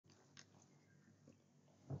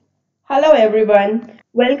Hello everyone,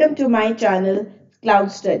 welcome to my channel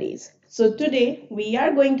Cloud Studies. So today we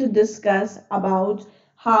are going to discuss about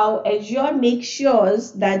how Azure makes sure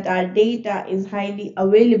that our data is highly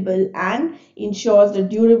available and ensures the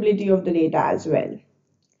durability of the data as well.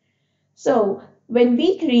 So when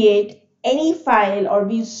we create any file or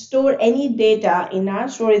we store any data in our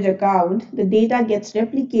storage account, the data gets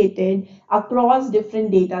replicated across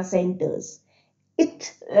different data centers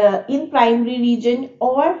in primary region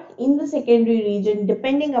or in the secondary region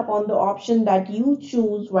depending upon the option that you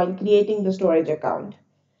choose while creating the storage account.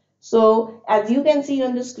 So as you can see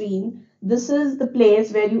on the screen, this is the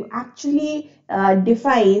place where you actually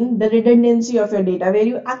define the redundancy of your data, where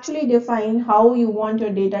you actually define how you want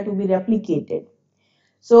your data to be replicated.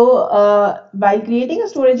 So by creating a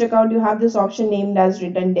storage account, you have this option named as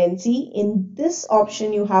redundancy. In this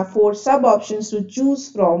option, you have four sub options to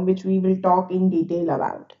choose from, which we will talk in detail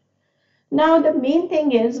about. Now, the main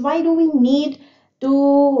thing is, why do we need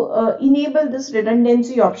to enable this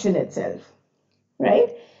redundancy option itself,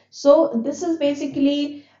 right? So this is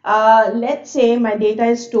basically, let's say my data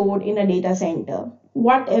is stored in a data center.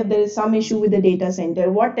 What if there is some issue with the data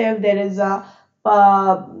center? What if there is a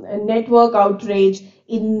network outrage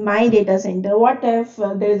in my data center? What if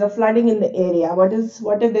there is a flooding in the area? What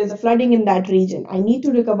if there is a flooding in that region? I need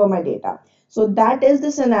to recover my data. So that is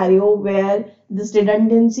the scenario where this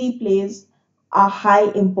redundancy plays a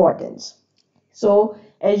high importance. So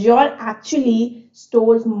Azure actually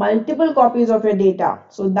stores multiple copies of your data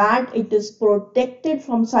so that it is protected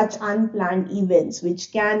from such unplanned events,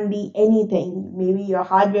 which can be anything, maybe your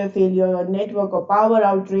hardware failure, network or power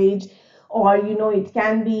outrage, or it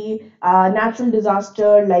can be a natural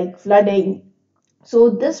disaster like flooding. So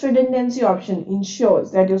this redundancy option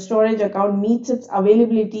ensures that your storage account meets its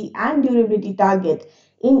availability and durability target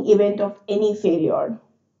in event of any failure.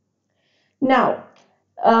 Now,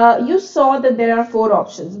 you saw that there are four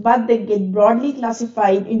options, but they get broadly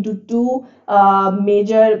classified into two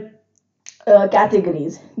major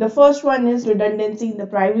categories. The first one is redundancy in the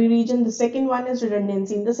primary region. The second one is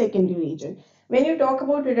redundancy in the secondary region. When you talk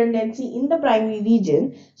about redundancy in the primary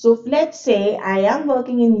region, so let's say I am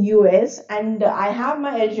working in US and I have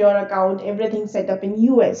my Azure account, everything set up in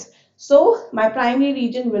US. So my primary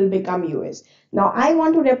region will become US. Now I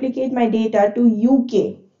want to replicate my data to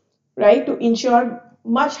UK, right, to ensure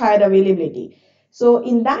much higher availability. So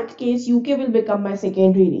in that case, UK will become my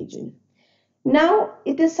secondary region. Now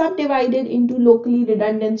it is subdivided into locally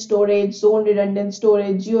redundant storage, zone redundant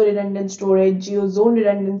storage, geo-redundant storage, geo-zone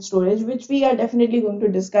redundant storage, which we are definitely going to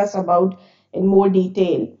discuss about in more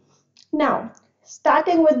detail. Now,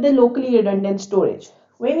 starting with the locally redundant storage.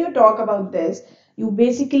 When you talk about this, you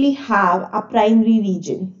basically have a primary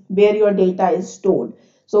region where your data is stored.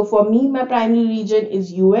 So for me, my primary region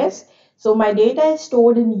is US. So my data is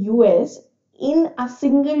stored in US in a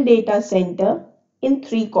single data center in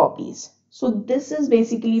 3 copies. So this is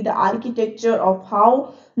basically the architecture of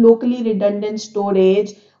how locally redundant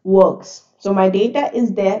storage works. So my data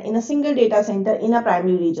is there in a single data center in a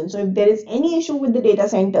primary region. So if there is any issue with the data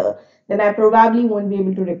center, then I probably won't be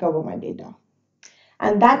able to recover my data.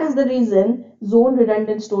 And that is the reason zone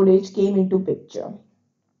redundant storage came into picture.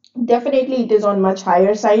 Definitely it is on much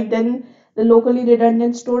higher side than the locally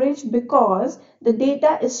redundant storage because the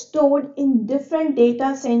data is stored in different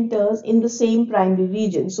data centers in the same primary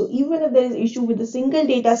region. So even if there is issue with a single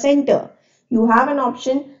data center, you have an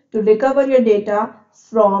option to recover your data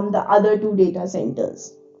from the other two data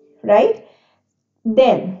centers, right?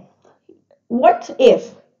 Then what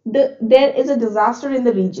if there is a disaster in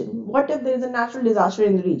the region? What if there is a natural disaster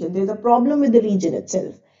in the region? There is a problem with the region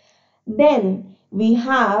itself. Then we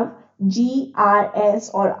have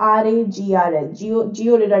GRS or RAGRL,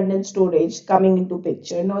 Geo-Redundant Storage, coming into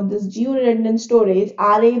picture. Now this Geo-Redundant Storage,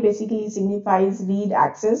 RA basically signifies read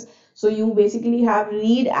access. So you basically have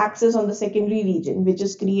read access on the secondary region, which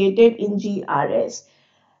is created in GRS.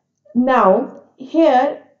 Now,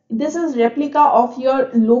 here, this is replica of your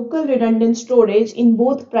local redundant storage in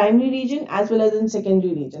both primary region as well as in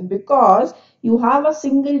secondary region because you have a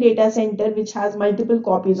single data center which has multiple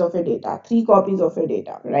copies of your data, 3 copies of your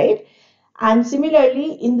data, right? And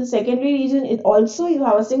similarly, in the secondary region, it also you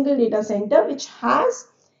have a single data center which has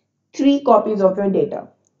 3 copies of your data.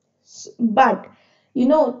 But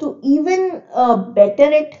to even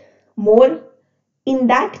better it more, in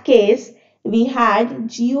that case we had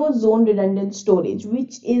geo zone redundant storage,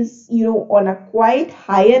 which is on a quite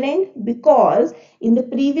higher end because in the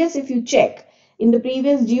previous, if you check in the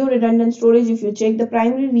previous geo redundant storage, if you check, the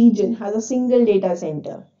primary region has a single data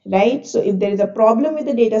center, right? So if there is a problem with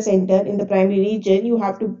the data center in the primary region, you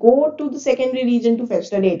have to go to the secondary region to fetch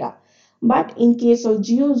the data. But in case of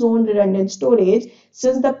geo-zone redundant storage,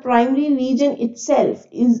 since the primary region itself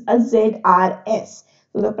is a ZRS,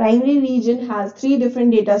 so the primary region has three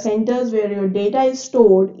different data centers where your data is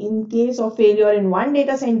stored. In case of failure in one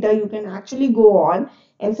data center, you can actually go on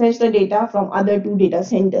and fetch the data from other two data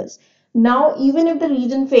centers. Now, even if the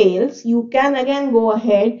region fails, you can again go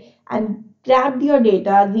ahead and grab your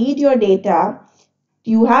data, read your data.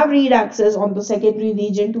 You have read access on the secondary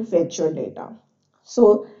region to fetch your data.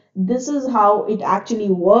 So this is how it actually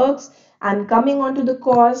works. And coming on to the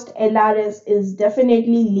cost, LRS is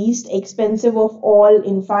definitely least expensive of all.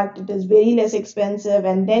 In fact, it is very less expensive.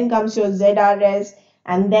 And then comes your ZRS,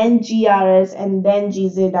 and then GRS, and then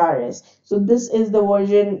GZRS. So this is the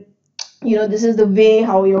version, this is the way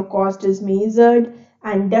how your cost is measured.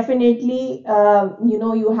 And definitely,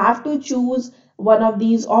 you have to choose one of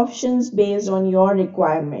these options based on your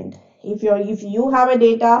requirement. If you have a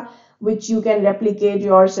data which you can replicate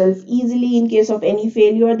yourself easily in case of any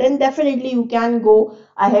failure, then definitely you can go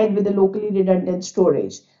ahead with the locally redundant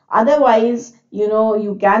storage. Otherwise,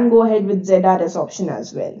 you can go ahead with ZRS option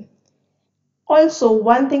as well. Also,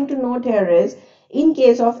 one thing to note here is in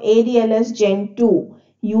case of ADLS Gen 2,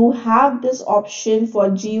 you have this option for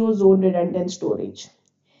geo zone redundant storage.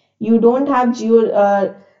 You don't have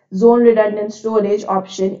geo zone redundant storage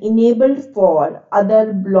option enabled for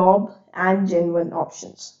other blob and Gen 1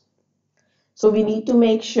 options. So we need to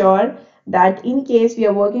make sure that in case we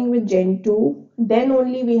are working with Gen 2, then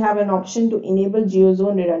only we have an option to enable geo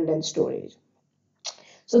zone redundant storage.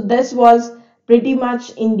 So this was pretty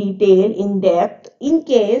much in detail, in depth. In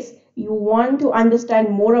case you want to understand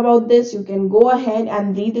more about this, you can go ahead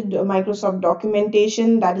and read the Microsoft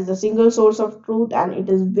documentation. That is a single source of truth and it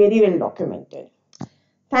is very well documented.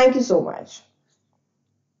 Thank you so much.